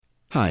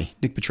Hi,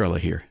 Nick Petrella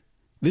here.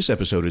 This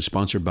episode is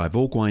sponsored by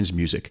Volkwein's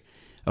Music,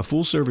 a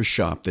full-service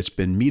shop that's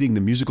been meeting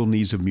the musical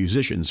needs of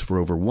musicians for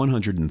over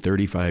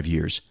 135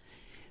 years.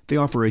 They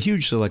offer a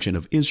huge selection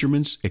of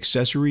instruments,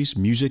 accessories,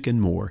 music,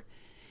 and more.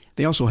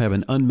 They also have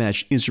an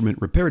unmatched instrument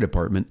repair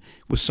department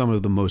with some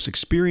of the most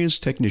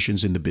experienced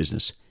technicians in the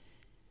business.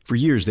 For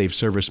years, they've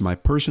serviced my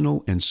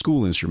personal and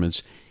school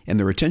instruments, and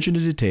their attention to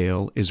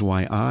detail is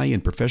why I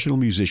and professional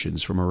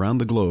musicians from around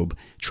the globe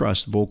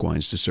trust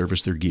Volkwein's to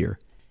service their gear.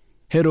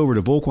 Head over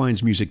to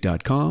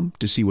volkweinsmusic.com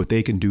to see what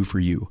they can do for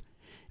you.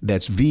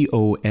 That's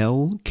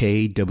VOLKWEINS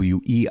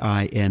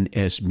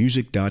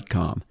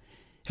music.com,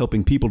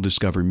 helping people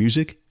discover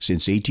music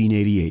since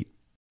 1888.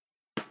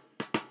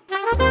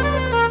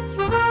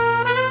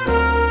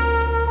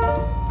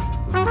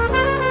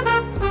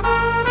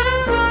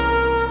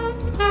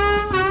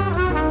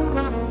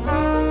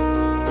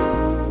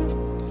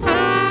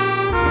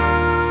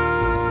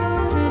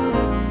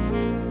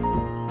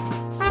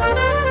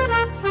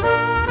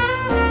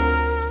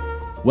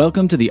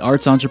 Welcome to the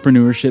Arts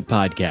Entrepreneurship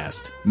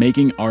Podcast,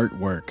 Making Art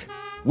Work.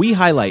 We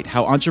highlight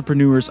how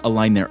entrepreneurs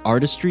align their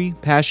artistry,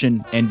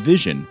 passion, and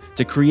vision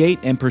to create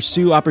and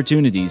pursue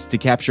opportunities to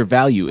capture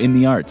value in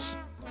the arts.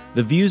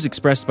 The views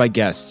expressed by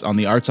guests on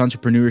the Arts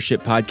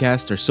Entrepreneurship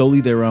Podcast are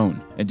solely their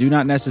own and do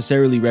not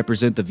necessarily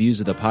represent the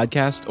views of the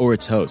podcast or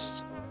its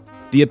hosts.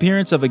 The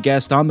appearance of a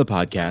guest on the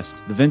podcast,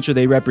 the venture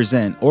they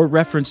represent, or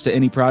reference to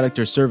any product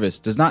or service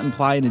does not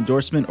imply an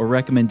endorsement or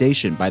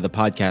recommendation by the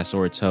podcast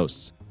or its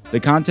hosts. The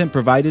content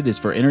provided is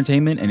for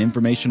entertainment and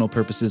informational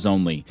purposes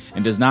only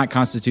and does not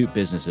constitute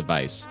business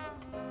advice.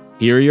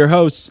 Here are your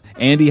hosts,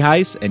 Andy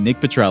Heiss and Nick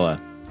Petrella.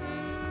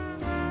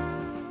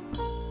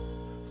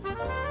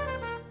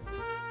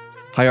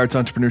 Hi, Arts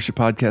Entrepreneurship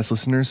Podcast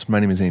listeners.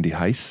 My name is Andy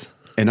Heiss.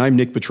 And I'm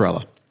Nick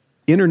Petrella.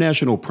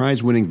 International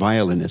prize-winning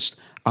violinist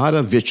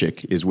Ada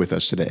Witczyk is with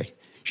us today.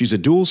 She's a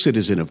dual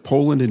citizen of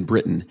Poland and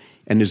Britain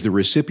and is the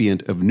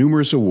recipient of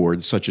numerous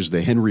awards such as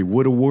the Henry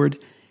Wood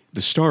Award, the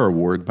Star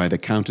Award by the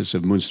Countess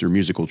of Munster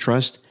Musical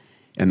Trust,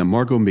 and the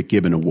Margot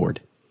MacGibbon Award.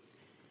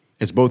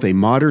 As both a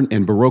modern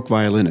and baroque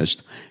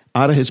violinist,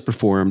 Ada has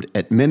performed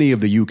at many of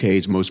the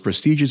UK's most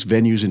prestigious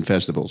venues and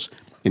festivals,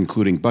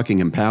 including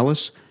Buckingham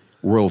Palace,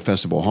 Royal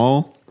Festival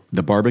Hall,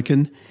 the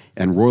Barbican,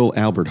 and Royal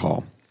Albert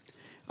Hall.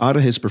 Ada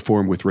has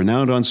performed with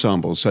renowned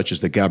ensembles such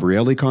as the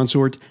Gabrieli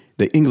Consort,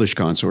 the English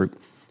Consort,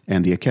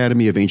 and the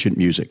Academy of Ancient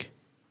Music.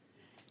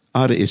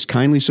 Ada is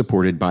kindly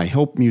supported by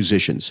Help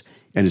Musicians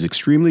and is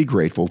extremely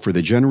grateful for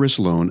the generous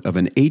loan of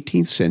an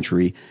 18th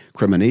century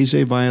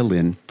Cremonese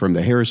violin from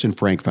the Harrison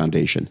Frank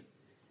Foundation.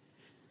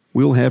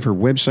 We'll have her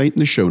website in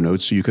the show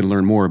notes so you can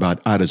learn more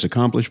about Ada's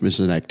accomplishments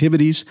and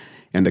activities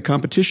and the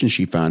competition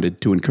she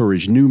founded to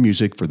encourage new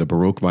music for the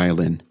Baroque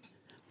violin.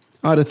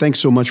 Ada, thanks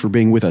so much for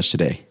being with us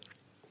today.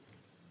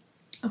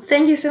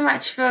 Thank you so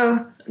much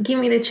for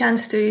giving me the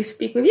chance to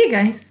speak with you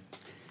guys.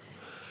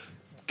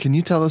 Can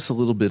you tell us a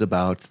little bit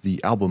about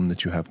the album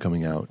that you have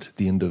coming out at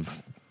the end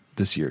of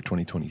this year,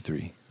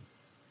 2023?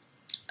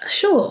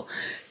 Sure.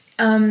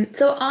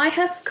 So I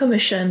have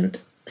commissioned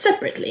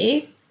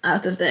separately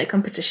out of the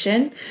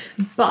competition,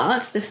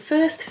 but the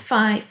first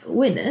 5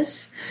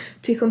 winners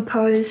to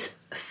compose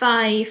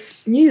 5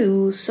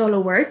 new solo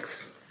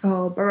works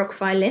for Baroque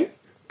violin.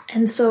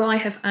 And so I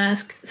have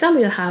asked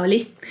Samuel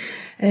Howley,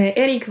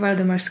 Eric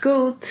Waldemar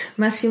Scott,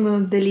 Massimo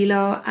De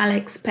Lillo,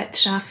 Alex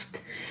Petschaft,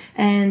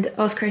 and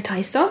Oscar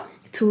Taisto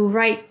to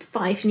write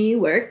 5 new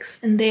works,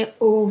 and they're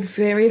all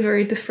very,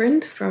 very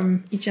different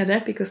from each other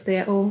because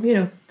they're all,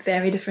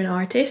 very different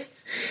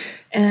artists.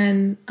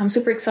 And I'm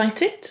super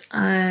excited.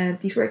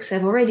 These works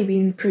have already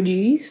been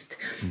produced,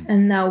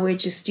 and now we're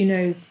just,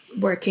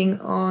 working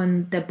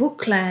on the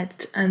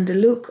booklet and the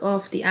look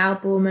of the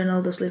album and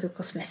all those little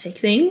cosmetic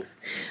things.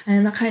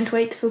 And I can't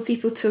wait for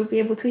people to be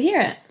able to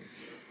hear it.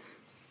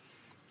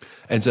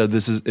 And so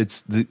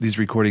these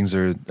recordings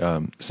are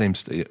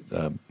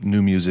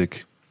new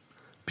music,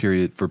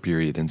 period for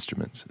period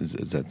instruments.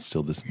 Is that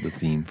still the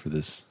theme for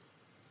this?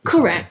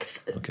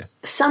 Correct. Album? Okay.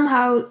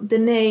 Somehow the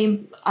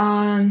name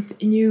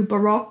New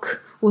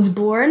Baroque was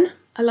born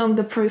along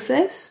the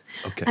process.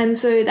 Okay. And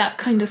so that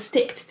kind of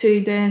sticked to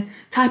the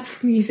type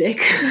of music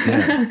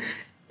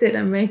that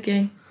I'm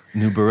making.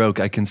 New Baroque,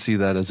 I can see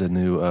that as a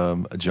new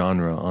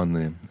genre on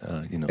the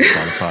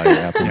Spotify or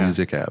Apple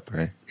Music app,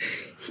 right?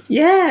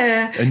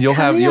 Yeah. And you'll be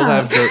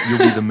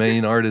the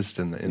main artist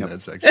in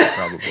that section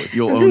probably.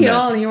 You'll own the that.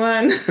 only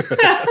one.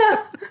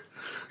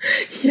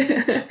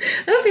 Yeah,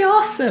 that would be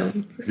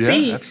awesome.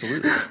 Yeah,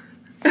 absolutely.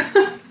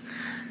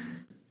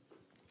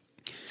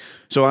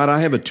 So, Ada, I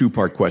have a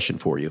 2-part question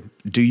for you.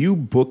 Do you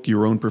book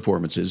your own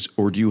performances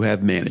or do you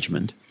have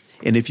management?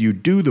 And if you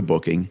do the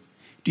booking,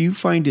 do you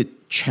find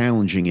it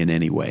challenging in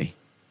any way?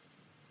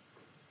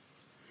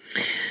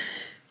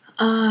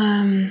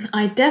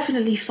 I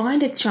definitely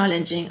find it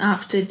challenging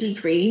up to a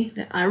degree.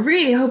 I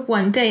really hope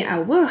one day I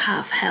will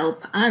have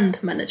help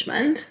and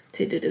management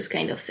to do this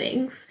kind of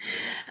things.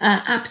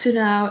 Up to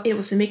now, it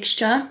was a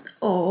mixture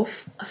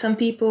of some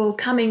people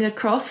coming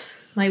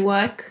across my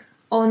work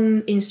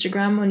on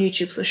Instagram, on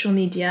YouTube, social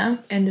media,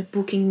 and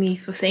booking me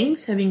for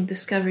things, having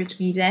discovered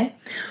me there,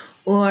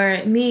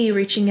 or me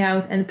reaching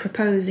out and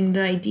proposing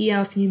the idea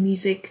of new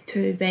music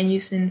to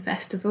venues and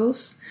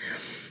festivals.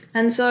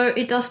 And so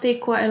it does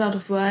take quite a lot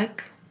of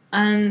work.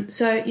 And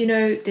so,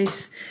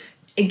 this,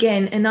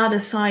 again, another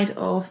side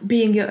of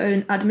being your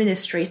own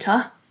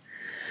administrator,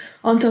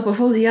 on top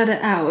of all the other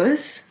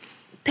hours,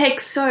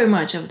 takes so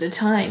much of the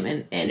time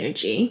and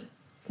energy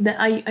that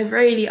I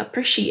really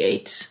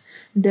appreciate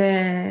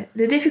the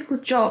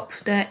difficult job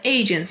that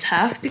agents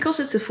have, because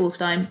it's a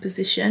full-time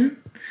position,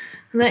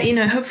 that,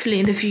 hopefully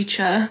in the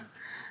future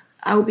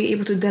I'll be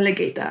able to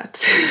delegate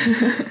that.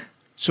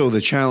 So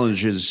the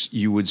challenges,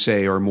 you would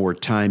say, are more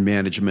time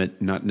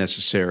management, not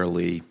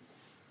necessarily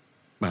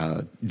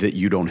that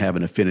you don't have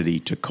an affinity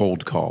to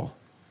cold call.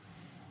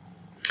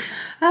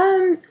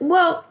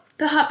 Well,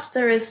 perhaps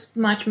there is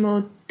much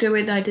more to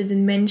it I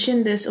didn't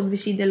mention. There's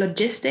obviously the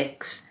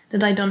logistics,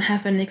 that I don't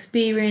have an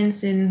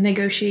experience in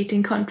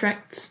negotiating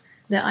contracts,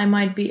 that I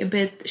might be a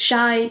bit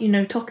shy,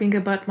 talking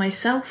about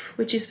myself,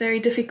 which is very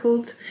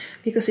difficult,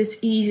 because it's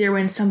easier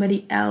when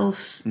somebody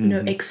else,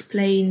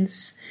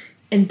 explains,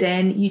 and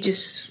then you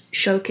just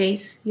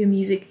showcase your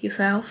music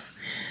yourself.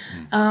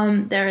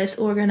 There is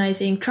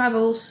organizing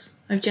travels.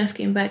 I've just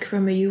came back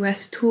from a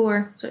US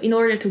tour. So in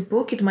order to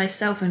book it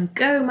myself and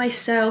go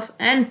myself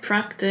and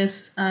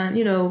practice and,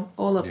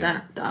 all of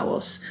that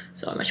was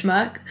so much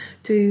work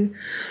to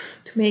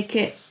make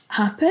it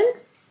happen.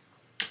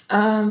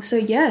 So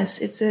yes,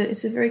 it's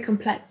a very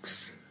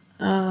complex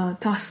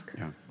task,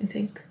 I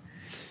think.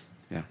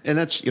 Yeah, and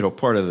that's,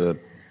 part of the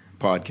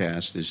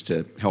podcast is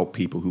to help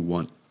people who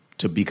want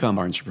to become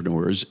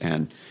entrepreneurs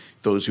and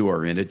those who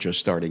are in it just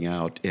starting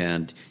out,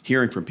 and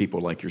hearing from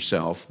people like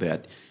yourself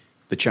that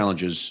the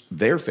challenges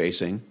they're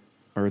facing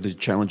are the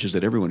challenges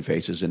that everyone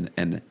faces,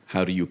 and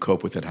how do you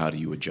cope with it? How do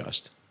you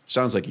adjust?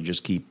 Sounds like you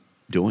just keep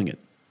doing it.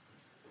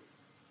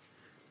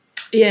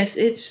 Yes,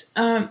 it's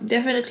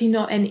definitely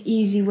not an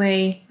easy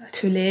way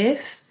to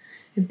live,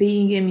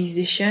 being a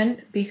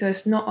musician,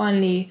 because not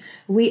only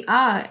we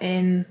are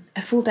in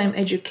a full-time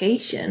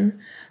education,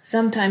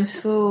 sometimes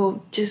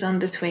for just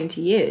under 20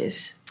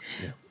 years.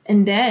 Yeah.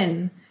 And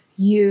then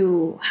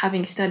you,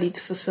 having studied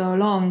for so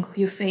long,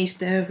 you face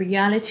the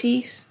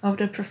realities of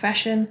the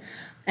profession.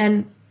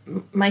 And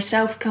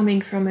myself,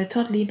 coming from a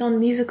totally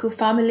non-musical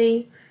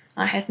family,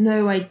 I had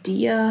no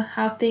idea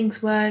how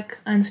things work.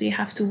 And so you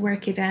have to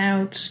work it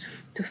out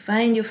to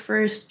find your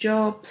first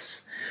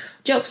jobs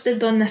that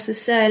don't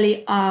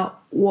necessarily are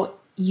what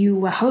you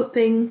were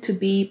hoping to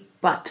be,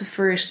 but to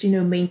first,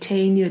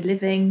 maintain your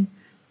living.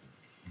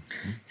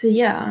 So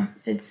yeah,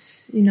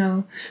 it's,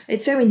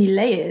 it's so many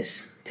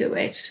layers to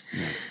it.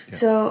 Yeah.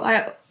 So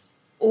I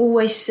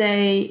always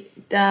say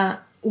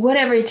that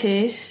whatever it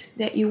is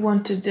that you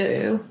want to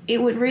do,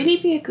 it would really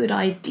be a good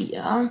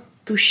idea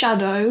to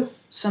shadow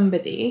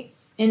somebody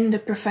in the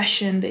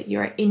profession that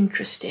you're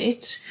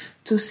interested,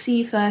 to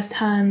see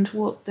firsthand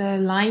what their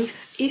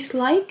life is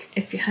like,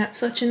 if you have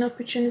such an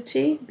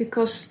opportunity,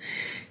 because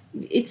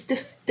it's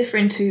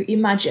different to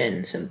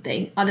imagine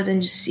something other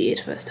than just see it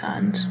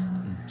firsthand.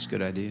 It's a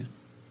good idea.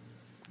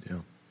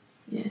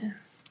 Yeah.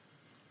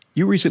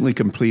 You recently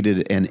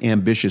completed an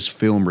ambitious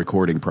film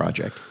recording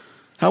project.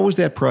 How was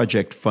that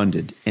project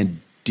funded, and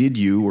did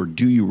you or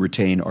do you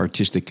retain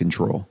artistic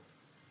control?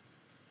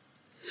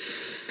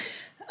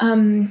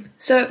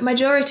 So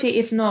majority,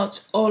 if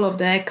not all of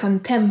the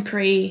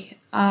contemporary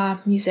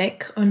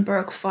music on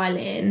baroque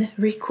violin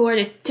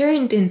recorded,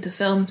 turned into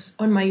films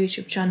on my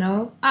YouTube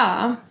channel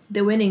are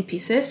the winning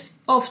pieces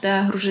of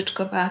the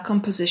Różyczkowa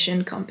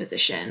composition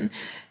competition.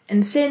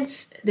 And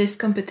since this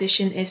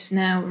competition is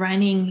now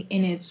running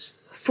in its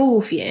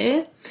 4th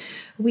year,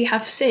 we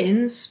have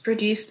since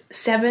produced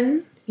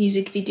 7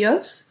 music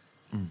videos.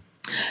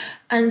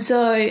 And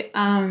so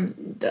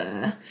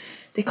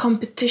the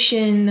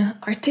competition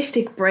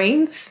artistic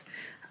brains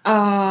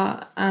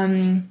are,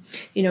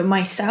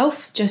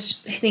 myself,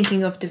 just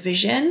thinking of the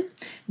vision.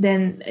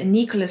 Then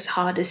Nicholas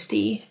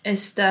Hardesty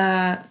is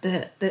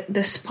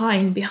the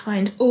spine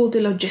behind all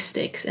the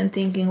logistics and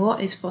thinking what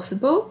is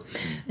possible.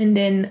 And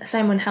then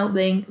Simon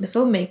Helbling, the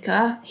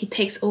filmmaker, he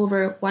takes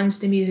over once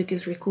the music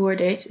is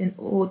recorded in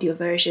audio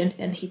version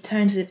and he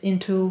turns it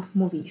into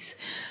movies.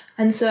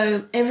 And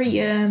so every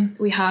year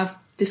we have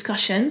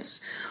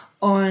discussions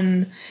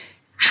on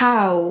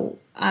how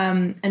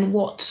and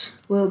what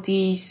will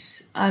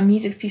these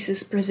music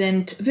pieces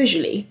present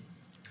visually.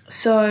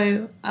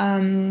 So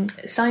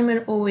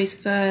Simon always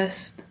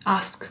first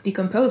asks the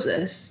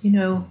composers,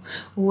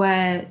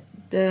 where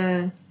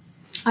the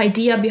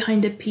idea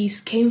behind the piece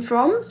came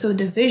from, so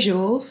the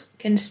visuals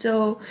can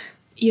still,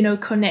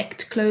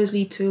 connect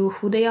closely to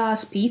who they are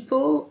as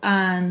people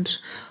and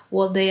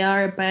what they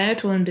are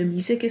about, what the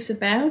music is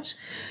about,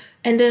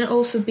 and then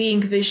also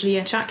being visually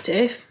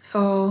attractive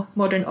for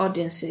modern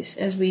audiences,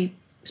 as we've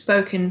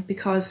spoken,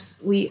 because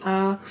we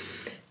are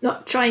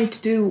not trying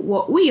to do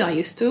what we are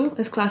used to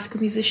as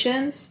classical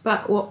musicians,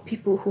 but what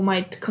people who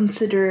might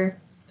consider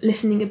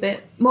listening a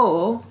bit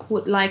more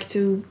would like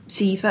to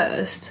see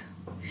first.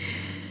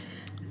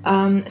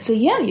 So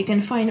yeah, you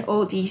can find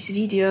all these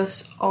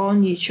videos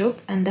on YouTube,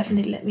 and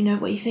definitely let me know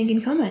what you think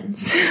in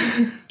comments.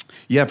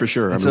 Yeah, for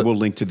sure. We'll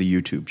link to the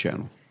YouTube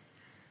channel.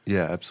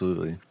 Yeah,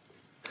 absolutely.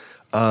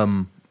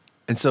 And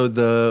so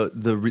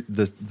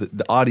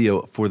the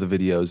audio for the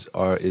videos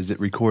is it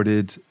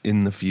recorded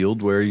in the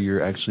field where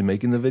you're actually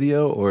making the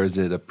video, or is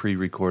it a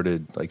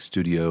pre-recorded like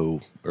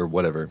studio or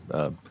whatever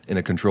in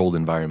a controlled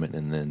environment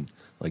and then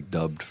like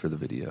dubbed for the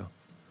video?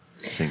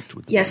 Synced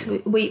with the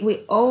video?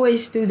 we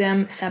always do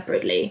them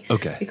separately.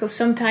 Okay. Because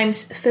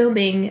sometimes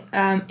filming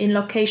in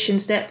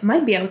locations that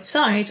might be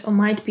outside or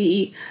might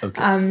be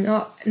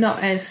not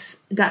as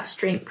that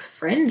strength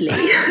friendly.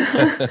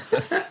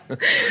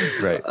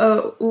 Right.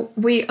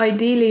 We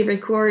ideally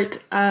record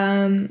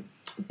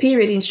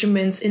period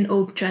instruments in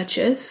old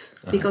churches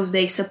because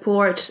they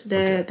support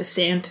the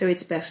sound to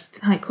its best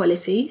high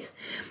qualities.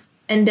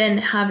 And then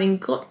having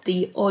got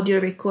the audio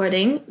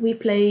recording, we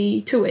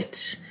play to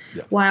it.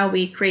 Yeah. While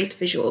we create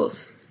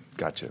visuals.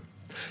 Gotcha.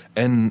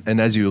 And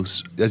as you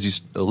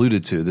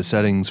alluded to, the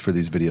settings for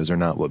these videos are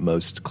not what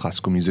most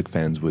classical music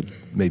fans would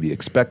maybe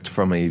expect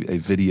from a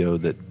video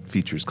that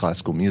features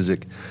classical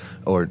music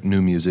or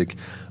new music.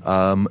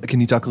 Can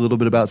you talk a little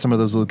bit about some of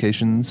those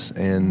locations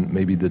and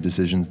maybe the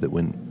decisions that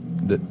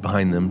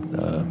behind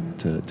them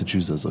to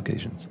choose those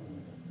locations?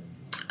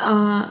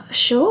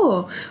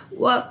 Sure.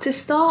 Well, to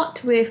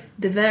start with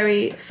the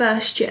very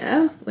first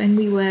year, when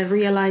we were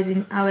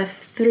realizing our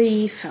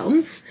 3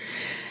 films,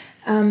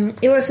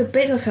 it was a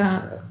bit of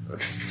a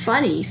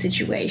funny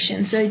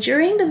situation. So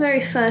during the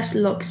very first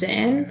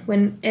lockdown,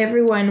 when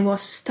everyone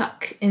was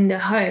stuck in their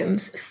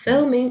homes,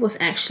 filming was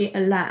actually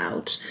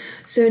allowed.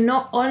 So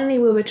not only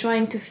we were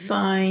trying to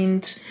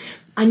find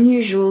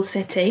unusual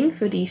setting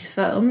for these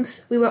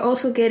films, we were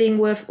also getting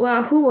with,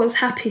 well, who was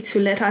happy to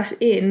let us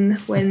in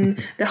when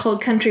the whole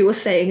country was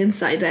staying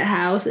inside their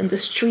house and the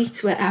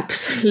streets were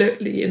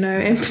absolutely,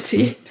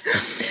 empty.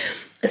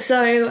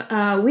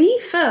 So we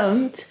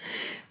filmed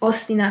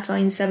Ostinato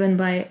in 7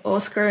 by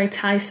Oscar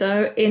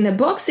Taiso in a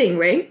boxing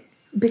ring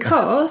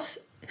because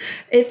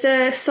it's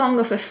a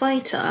song of a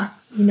fighter.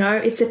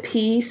 It's a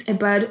piece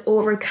about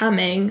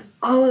overcoming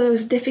all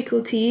those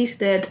difficulties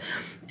that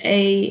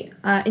a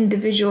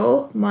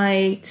individual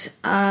might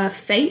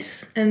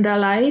face in their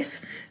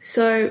life.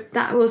 So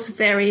that was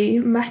very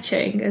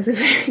matching as a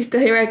very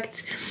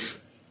direct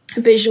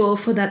visual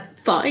for that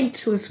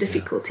fight with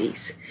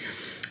difficulties.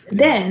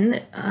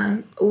 Then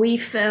we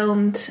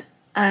filmed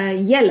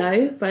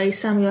Yellow by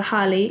Samuel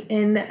Halley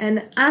in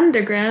an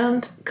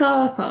underground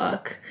car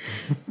park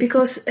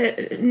because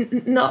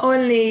not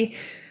only...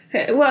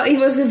 Well, it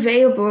was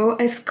available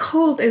as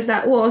cold as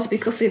that was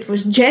because it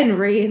was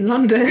January in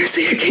London,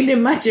 so you can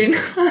imagine.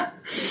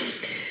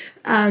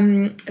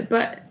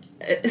 But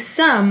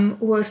Sam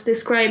was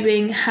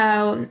describing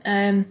how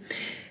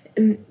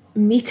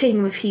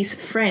meeting with his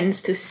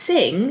friends to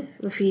sing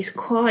with his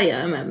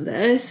choir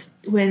members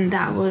when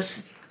that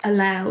was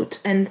allowed,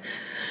 and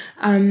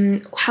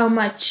how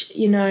much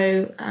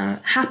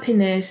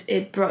happiness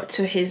it brought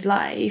to his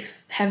life,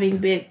 having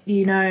been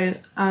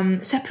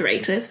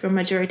separated from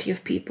majority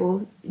of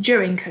people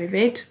during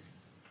COVID.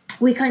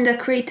 We kind of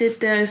created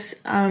this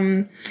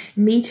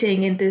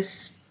meeting in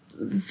this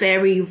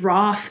very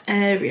rough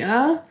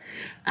area,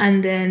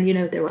 and then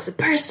there was a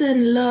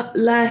person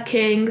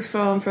lurking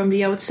from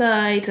the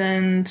outside,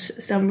 and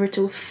some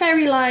little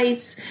fairy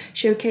lights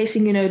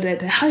showcasing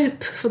the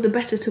hope for the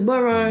better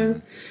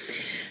tomorrow.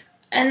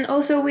 And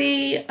also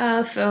we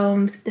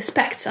filmed The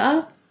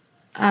Spectre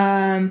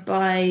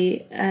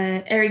by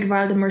Eric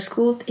Valdemar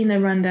School in a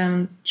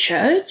rundown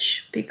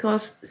church,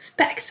 because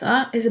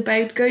Spectre is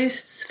about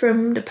ghosts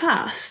from the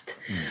past.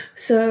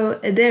 So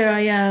there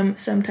I am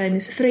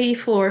sometimes 3,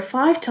 4,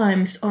 5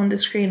 times on the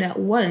screen at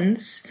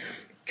once,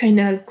 kind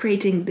of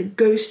creating the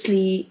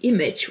ghostly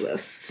image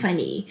with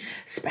funny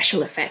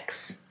special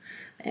effects.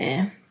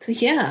 So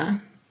yeah.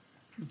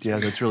 Yeah,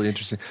 that's really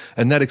interesting,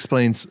 and that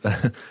explains.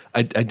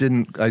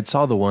 I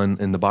saw the one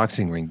in the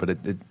boxing ring, but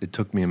it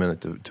took me a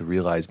minute to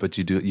realize. But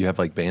you have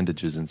like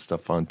bandages and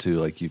stuff on too,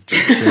 like you've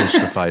just finished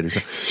the fight or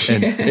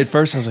something. And at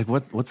first I was like,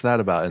 what's that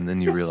about? And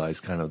then you realize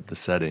kind of the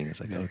setting. It's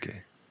like,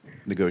 okay,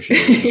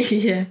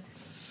 negotiating. Yeah.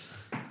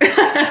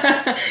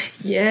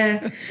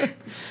 Yeah.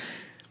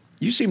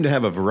 You seem to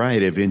have a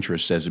variety of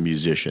interests as a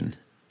musician.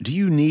 Do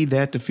you need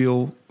that to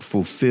feel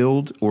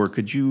fulfilled, or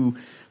could you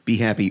be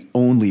happy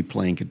only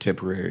playing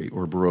contemporary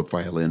or baroque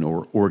violin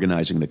or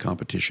organizing the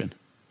competition?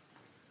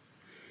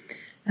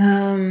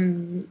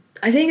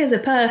 I think as a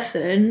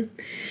person,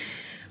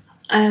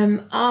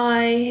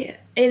 I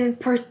in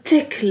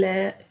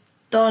particular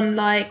don't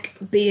like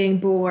being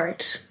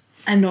bored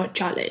and not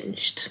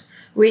challenged,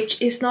 which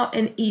is not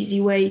an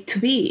easy way to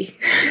be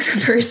as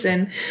a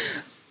person.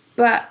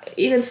 But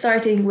even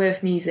starting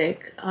with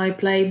music, I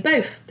play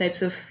both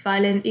types of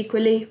violin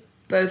equally,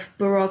 both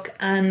baroque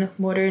and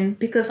modern,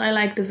 because I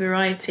like the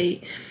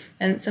variety.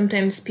 And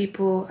sometimes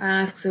people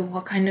ask, so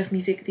what kind of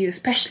music do you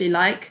especially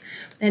like?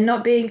 And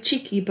not being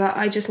cheeky, but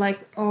I just like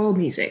all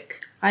music.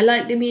 I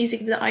like the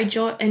music that I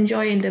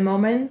enjoy in the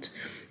moment.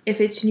 If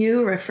it's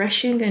new,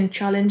 refreshing, and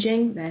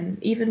challenging, then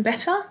even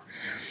better.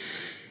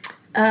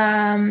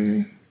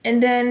 And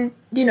then,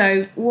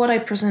 what I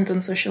present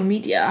on social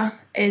media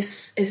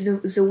is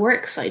the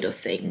work side of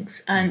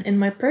things. And in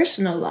my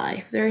personal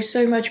life, there is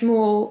so much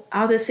more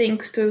other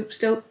things to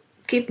still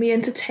keep me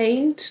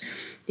entertained.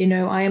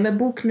 I am a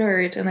book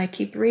nerd and I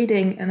keep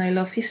reading and I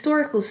love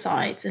historical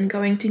sites and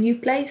going to new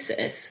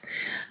places.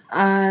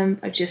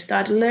 I just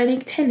started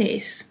learning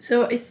tennis.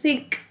 So I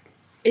think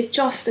it's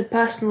just a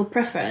personal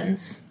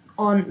preference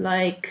on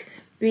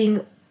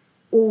being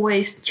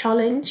always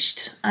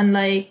challenged and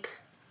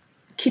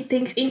keep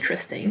things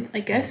interesting,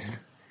 I guess.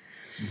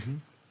 Mm-hmm.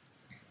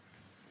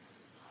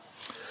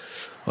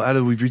 Well,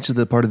 Ada, we've reached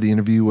the part of the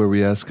interview where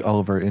we ask all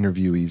of our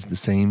interviewees the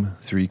same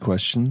 3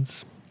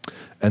 questions.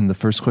 And the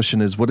first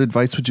question is, what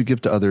advice would you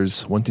give to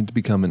others wanting to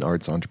become an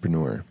arts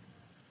entrepreneur?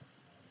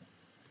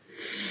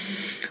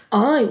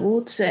 I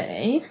would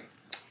say,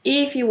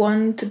 if you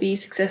want to be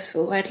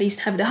successful, or at least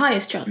have the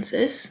highest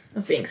chances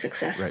of being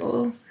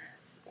successful,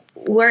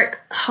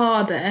 work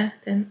harder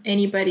than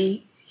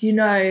anybody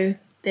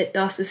that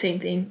does the same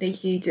thing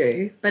that you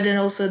do, but then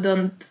also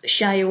don't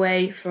shy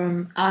away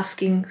from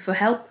asking for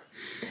help,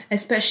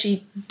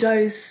 especially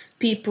those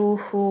people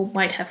who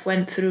might have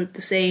went through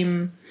the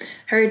same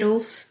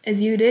hurdles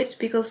as you did,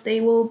 because they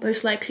will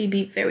most likely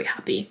be very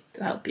happy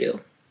to help you.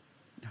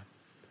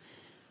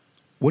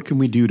 What can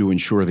we do to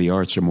ensure the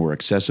arts are more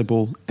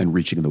accessible and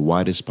reaching the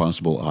widest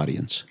possible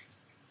audience?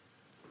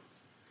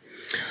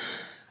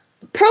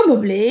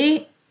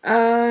 Probably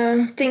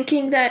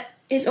thinking that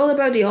it's all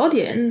about the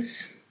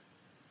audience,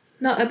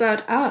 not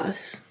about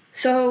us.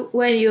 So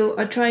when you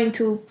are trying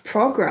to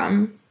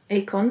program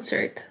a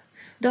concert,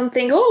 don't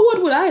think,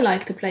 what would I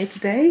like to play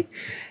today?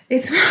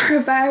 It's more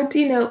about,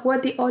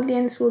 what the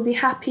audience will be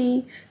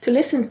happy to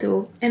listen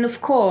to. And of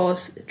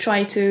course,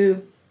 try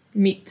to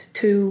meet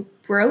 2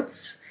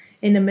 worlds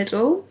in the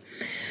middle.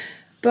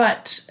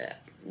 But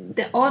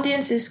the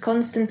audience is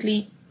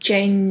constantly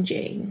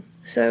changing.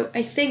 So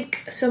I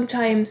think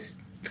sometimes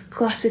the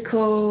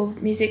classical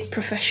music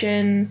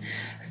profession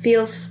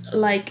feels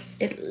like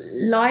it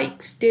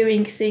likes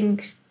doing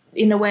things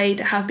in a way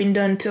that have been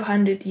done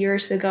 200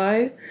 years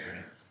ago.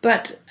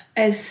 But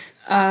as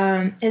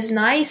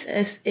nice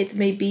as it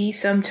may be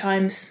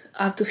sometimes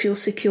to feel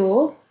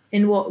secure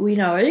in what we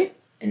know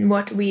and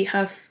what we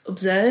have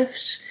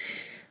observed,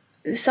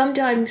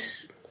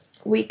 sometimes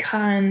we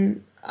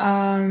can,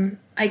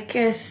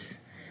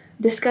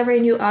 discover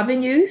new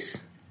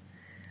avenues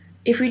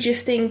if we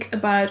just think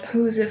about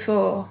who's it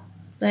for,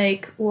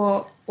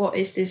 what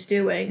is this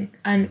doing,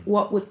 and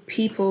what would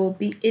people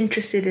be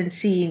interested in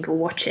seeing or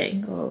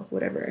watching or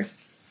whatever.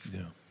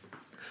 Yeah.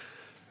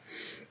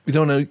 We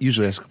don't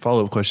usually ask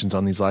follow-up questions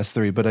on these last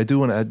 3, but I do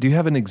want to add, do you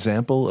have an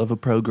example of a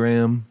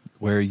program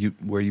where you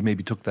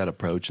maybe took that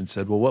approach and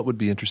said, well, what would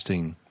be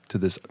interesting to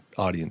this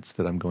audience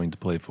that I'm going to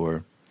play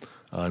for,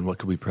 and what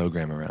could we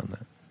program around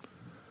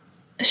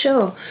that?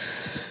 Sure.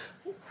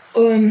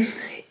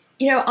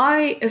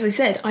 As I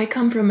said, I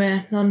come from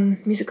a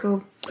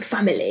non-musical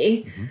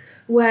family,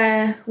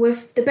 where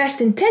with the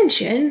best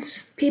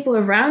intentions, people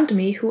around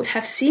me who would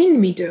have seen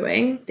me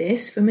doing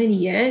this for many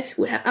years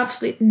would have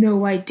absolutely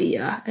no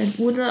idea and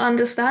would not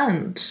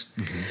understand.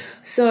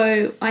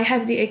 So I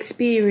have the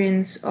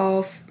experience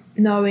of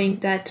knowing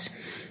that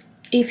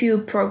if you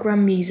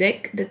program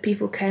music that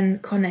people can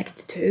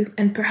connect to,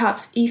 and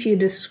perhaps if you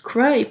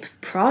describe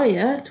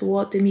prior to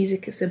what the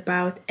music is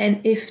about, and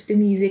if the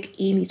music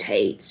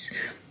imitates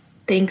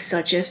things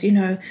such as,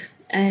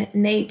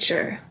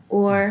 nature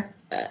or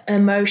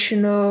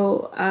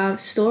emotional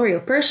story or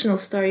personal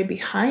story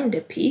behind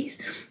the piece,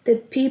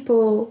 that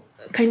people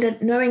kind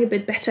of knowing a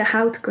bit better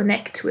how to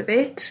connect with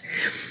it,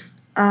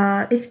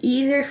 it's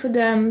easier for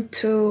them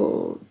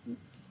to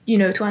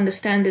to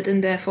understand it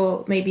and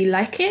therefore maybe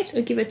like it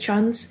or give a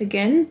chance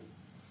again.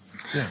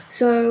 Yeah.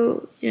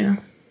 So,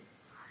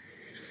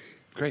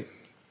 Great.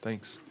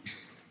 Thanks.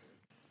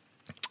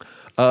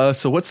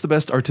 So what's the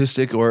best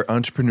artistic or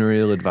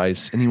entrepreneurial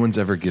advice anyone's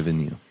ever given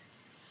you?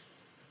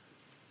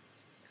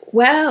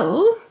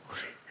 Well,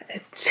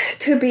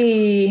 to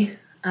be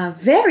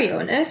very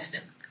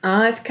honest,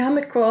 I've come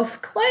across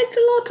quite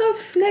a lot of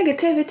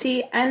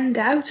negativity and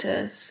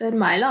doubters in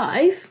my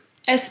life,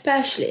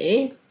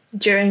 especially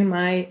during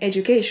my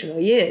educational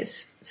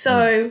years.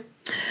 So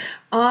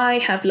I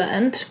have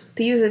learned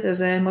to use it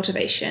as a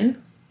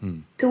motivation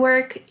to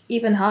work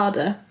even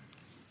harder.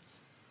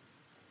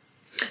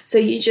 So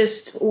you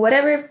just,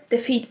 whatever the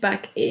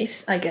feedback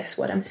is, I guess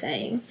what I'm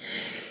saying,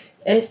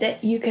 is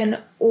that you can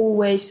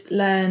always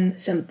learn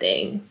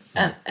something.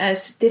 And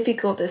as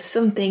difficult as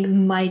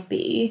something might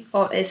be,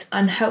 or as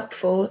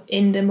unhelpful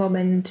in the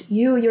moment,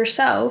 you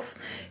yourself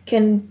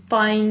can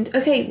find,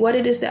 okay, what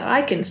it is that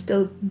I can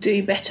still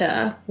do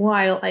better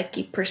while I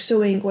keep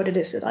pursuing what it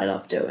is that I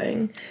love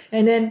doing.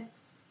 And then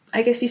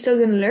I guess you're still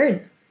going to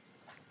learn.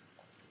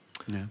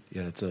 Yeah,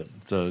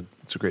 it's a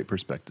great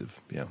perspective.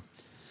 Yeah.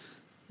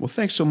 Well,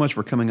 thanks so much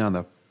for coming on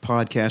the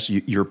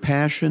podcast. Your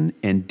passion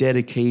and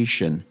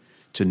dedication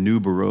to new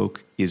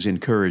baroque is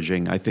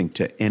encouraging, I think,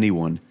 to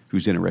anyone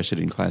who's interested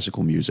in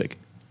classical music.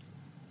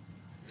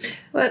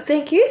 Well,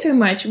 thank you so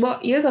much.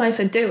 What you guys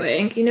are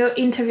doing,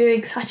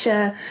 interviewing such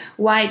a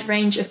wide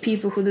range of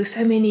people who do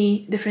so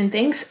many different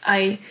things.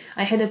 I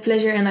had a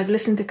pleasure, and I've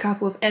listened to a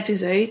couple of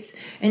episodes,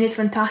 and it's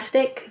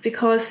fantastic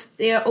because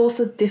they are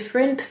also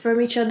different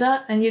from each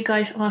other, and you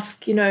guys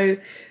ask, the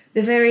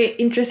very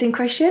interesting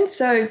questions.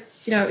 So,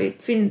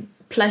 it's been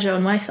a pleasure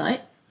on my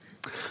side.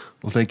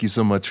 Well, thank you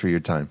so much for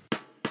your time.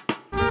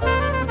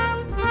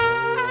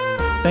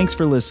 Thanks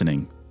for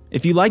listening.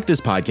 If you like this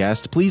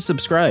podcast, please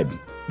subscribe.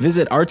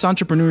 Visit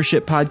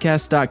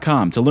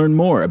artsentrepreneurshippodcast.com to learn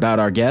more about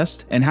our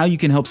guest and how you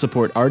can help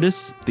support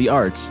artists, the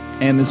arts,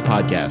 and this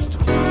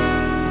podcast.